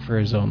pleading for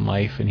his own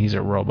life and he's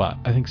a robot,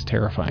 I think is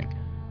terrifying.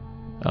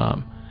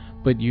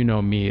 But you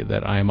know me,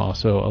 that I'm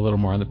also a little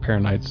more on the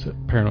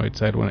paranoid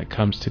side when it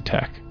comes to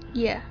tech.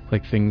 Yeah.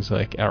 Like things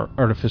like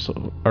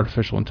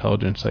artificial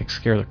intelligence, like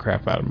scare the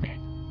crap out of me.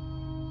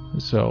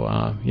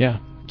 So, yeah.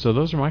 So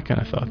those are my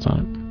kind of thoughts on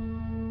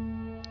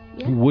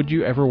it. Yeah. Would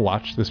you ever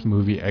watch this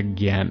movie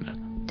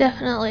again?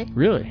 Definitely.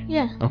 Really?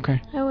 Yeah. Okay.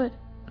 I would.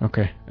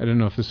 Okay. I didn't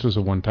know if this was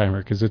a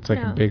one-timer, because it's like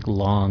a big,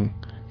 long,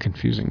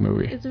 confusing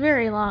movie. It's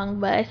very long,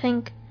 but I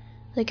think,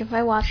 like, if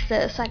I watched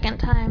it a second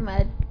time,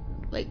 I'd,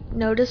 like,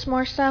 notice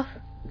more stuff.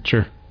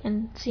 Sure.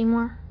 And see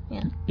more.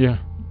 Yeah. Yeah.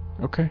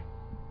 Okay.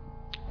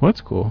 Well,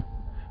 that's cool.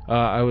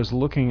 I was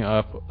looking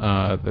up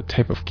the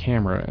type of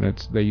camera,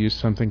 and they use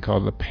something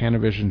called the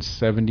Panavision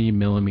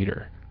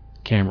 70mm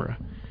camera.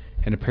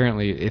 And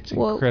apparently it's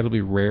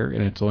incredibly rare,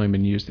 and it's only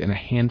been used in a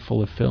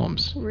handful of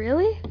films.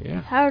 Really?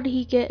 Yeah. How did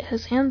he get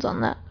his hands on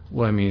that?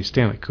 Well, I mean,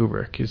 Stanley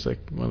Kubrick, he's like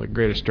one of the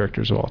greatest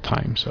directors of all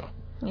time, so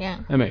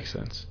yeah, that makes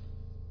sense.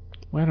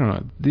 Well, I don't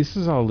know. This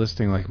is all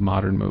listing like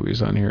modern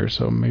movies on here,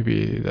 so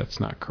maybe that's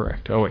not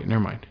correct. Oh, wait,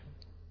 never mind.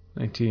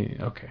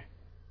 Okay.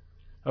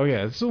 Oh,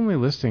 yeah, it's only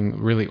listing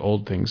really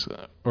old things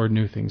or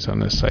new things on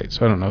this site,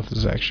 so I don't know if this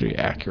is actually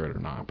accurate or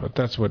not, but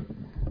that's what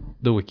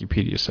the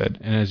Wikipedia said.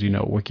 And as you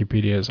know,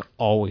 Wikipedia is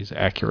always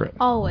accurate.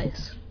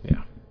 Always.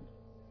 Yeah.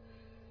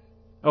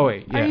 Oh,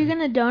 wait, yeah. Are you going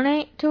to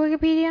donate to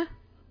Wikipedia?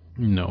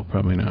 No,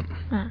 probably not.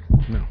 Huh.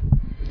 No.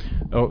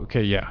 Oh,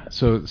 okay, yeah.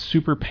 So,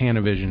 Super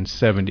Panavision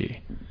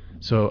 70.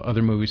 So,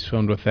 other movies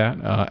filmed with that.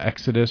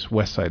 Exodus,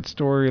 West Side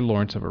Story,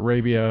 Lawrence of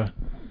Arabia,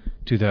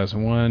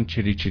 2001,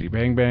 Chitty Chitty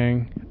Bang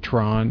Bang,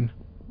 Tron.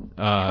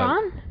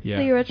 Tron? Yeah.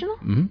 The original?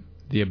 Mm-hmm.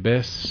 The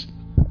Abyss,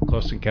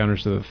 Close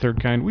Encounters of the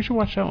Third Kind. We should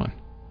watch that one.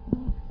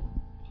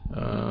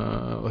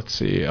 Let's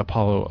see,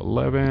 Apollo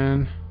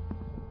 11.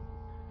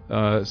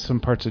 Some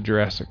parts of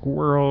Jurassic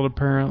World,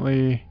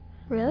 apparently.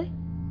 Really?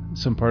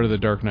 Some part of The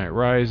Dark Knight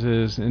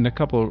Rises, and a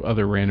couple of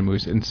other random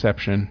movies.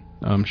 Inception,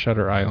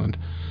 Shutter Island.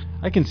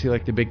 I can see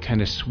like the big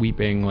kind of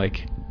sweeping,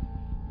 like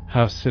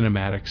how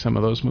cinematic some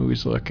of those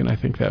movies look, and I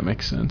think that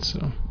makes sense.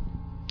 So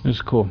it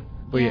was cool.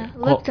 But yeah, it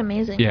looked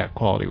amazing. Yeah,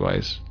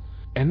 quality-wise.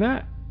 And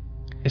that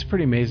is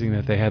pretty amazing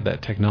that they had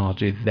that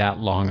technology that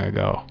long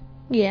ago.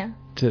 Yeah.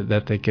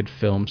 That they could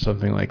film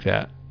something like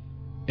that.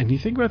 And you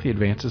think about the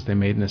advances they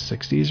made in the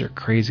 60s are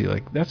crazy.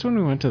 Like, that's when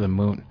we went to the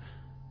moon.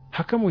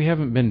 How come we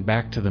haven't been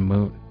back to the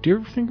moon? Do you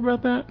ever think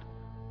about that?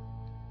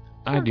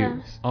 I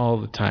do,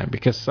 all the time.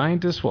 Because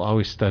scientists will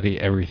always study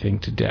everything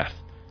to death.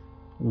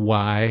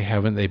 Why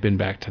haven't they been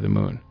back to the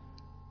moon?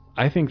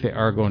 I think they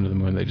are going to the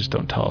moon, they just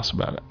don't tell us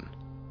about it.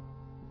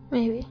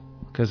 Maybe.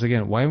 Because,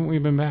 again, why haven't we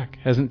been back?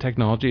 Hasn't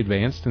technology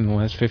advanced in the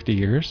last 50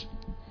 years?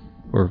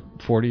 Or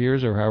 40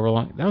 years, or however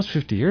long? That was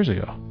 50 years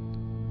ago.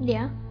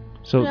 Yeah.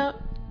 So,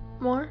 no,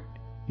 more?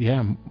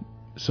 Yeah.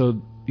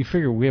 So, you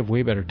figure we have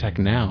way better tech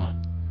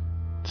now.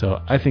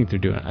 So, I think they're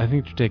doing it. I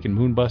think they're taking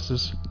moon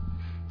buses.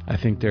 I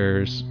think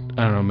there's,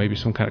 I don't know, maybe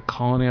some kind of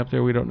colony up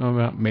there we don't know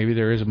about. Maybe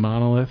there is a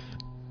monolith.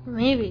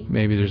 Maybe.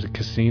 Maybe there's a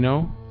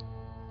casino.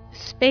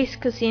 Space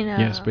casino.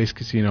 Yeah, space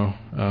casino.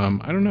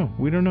 I don't know.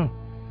 We don't know.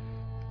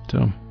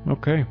 So,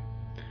 okay.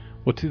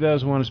 Well,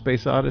 2001: A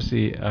Space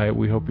Odyssey.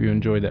 We hope you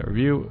enjoyed that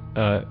review.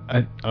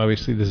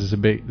 Obviously, this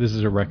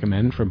is a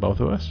recommend from both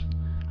of us.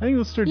 I think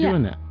let's start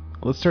doing that.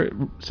 Let's start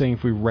saying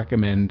if we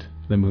recommend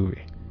the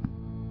movie.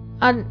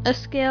 On a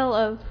scale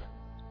of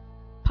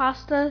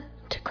pasta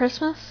to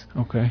Christmas.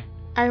 Okay.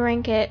 I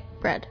rank it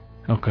bread.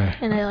 Okay.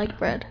 And I like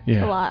bread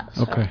Yeah. a lot.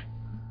 So. Okay.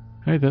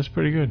 Hey, that's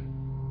pretty good.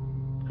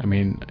 I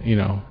mean,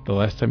 the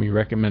last time you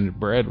recommended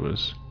bread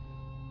was,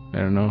 I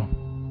don't know,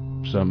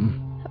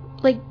 something.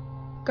 Like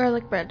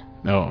garlic bread.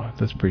 No,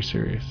 that's pretty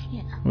serious.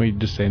 Yeah. Well, you're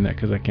just saying that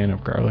because I can't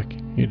have garlic.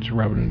 You're just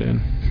rubbing it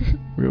in.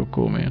 Real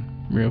cool,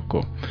 man. Real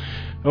cool.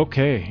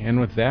 Okay, and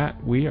with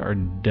that, we are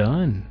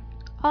done.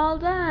 All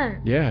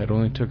done. Yeah, it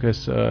only took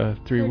us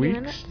 3 weeks.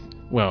 Minutes?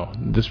 Well,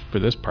 for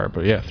this part,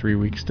 but yeah, 3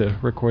 weeks to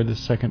record the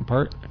second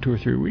part. 2 or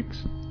 3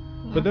 weeks.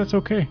 Yeah. But that's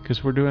okay,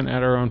 because we're doing it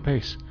at our own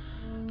pace.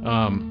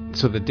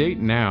 So the date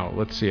now,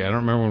 let's see, I don't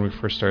remember when we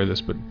first started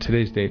this, but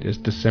today's date is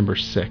December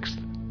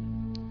 6th.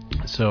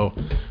 So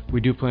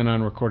we do plan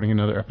on recording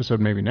another episode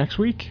maybe next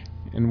week,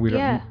 and we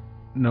don't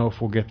know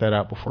if we'll get that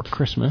out before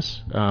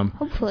Christmas.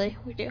 Hopefully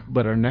we do.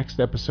 But our next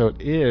episode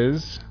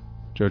is...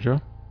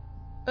 Jojo?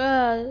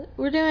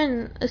 We're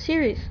doing a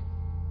series.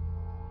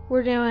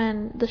 We're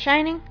doing The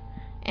Shining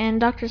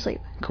and Dr. Sleep.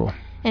 Cool.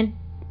 And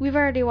we've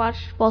already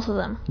watched both of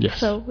them. Yes.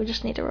 So we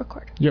just need to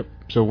record. Yep.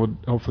 So we'll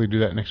hopefully do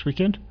that next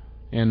weekend.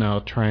 And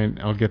I'll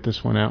get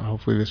this one out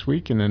hopefully this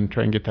week, and then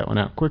try and get that one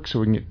out quick so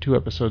we can get 2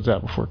 episodes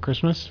out before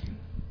Christmas.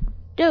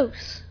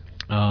 Dose.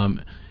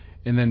 And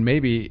then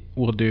maybe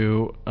we'll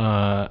do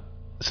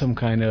some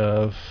kind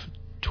of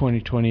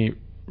 2020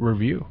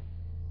 review.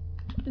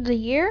 The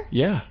year?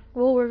 Yeah.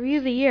 We'll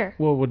review the year.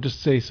 Well, we'll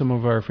just say some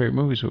of our favorite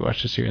movies we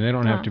watched this year, and they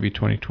don't have to be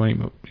 2020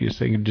 movies.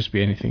 They can just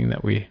be anything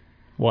that we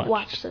watched.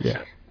 Watch this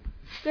year.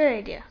 Good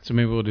idea. So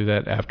maybe we'll do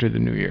that after the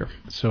new year.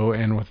 So,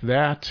 and with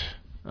that,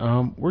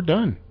 we're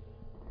done.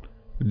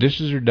 The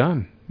dishes are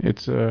done.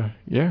 It's,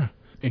 yeah.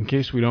 In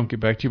case we don't get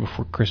back to you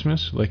before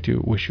Christmas, I'd like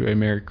to wish you a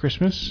Merry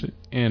Christmas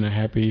and a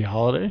Happy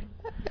Holiday.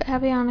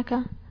 Happy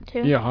Hanukkah,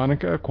 too. Yeah,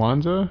 Hanukkah,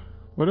 Kwanzaa.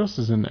 What else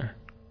is in there?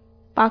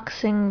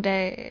 Boxing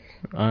Day.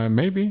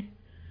 Maybe.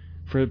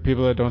 For the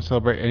people that don't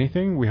celebrate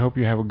anything, we hope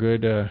you have a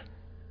good,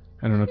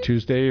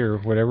 Tuesday or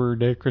whatever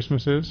day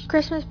Christmas is.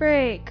 Christmas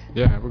break.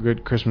 Yeah, have a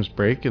good Christmas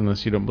break,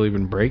 unless you don't believe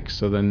in breaks.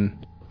 So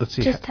then, let's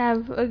see. Just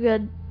have a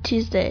good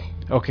Tuesday.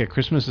 Okay,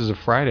 Christmas is a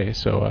Friday,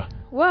 so...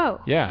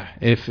 Whoa. Yeah,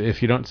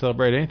 if you don't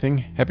celebrate anything,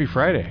 Happy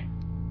Friday.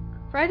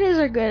 Fridays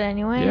are good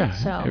anyway, Yeah,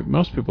 so...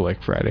 most people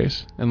like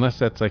Fridays. Unless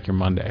that's like your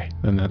Monday,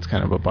 then that's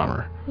kind of a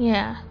bummer.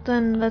 Yeah,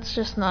 then that's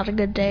just not a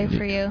good day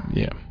for you.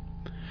 Yeah.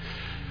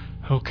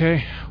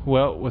 Okay,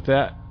 well, with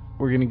that,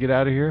 we're going to get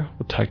out of here.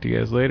 We'll talk to you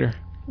guys later.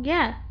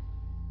 Yeah.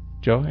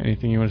 Joe,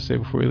 anything you want to say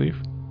before we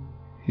leave?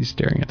 He's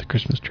staring at the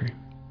Christmas tree.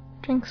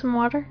 Drink some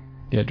water.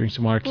 Yeah, drink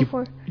some water.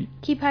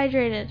 Keep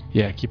hydrated.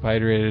 Yeah, keep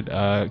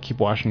hydrated. Keep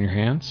washing your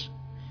hands.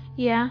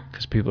 Yeah.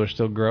 Because people are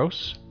still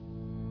gross.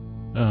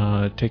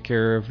 Take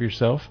care of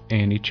yourself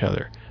and each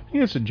other. I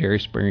think that's what Jerry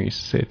Springer used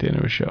to say at the end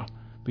of a show.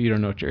 But you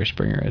don't know what Jerry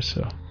Springer is,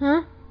 so...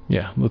 Huh?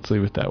 Yeah, let's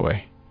leave it that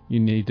way. You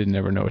need to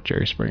never know what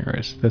Jerry Springer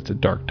is. That's a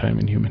dark time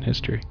in human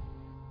history.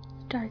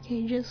 Dark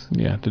Ages.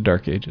 Yeah, the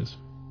Dark Ages.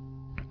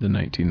 The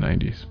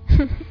 1990s.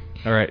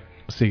 All right.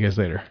 See you guys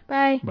later.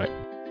 Bye. Bye.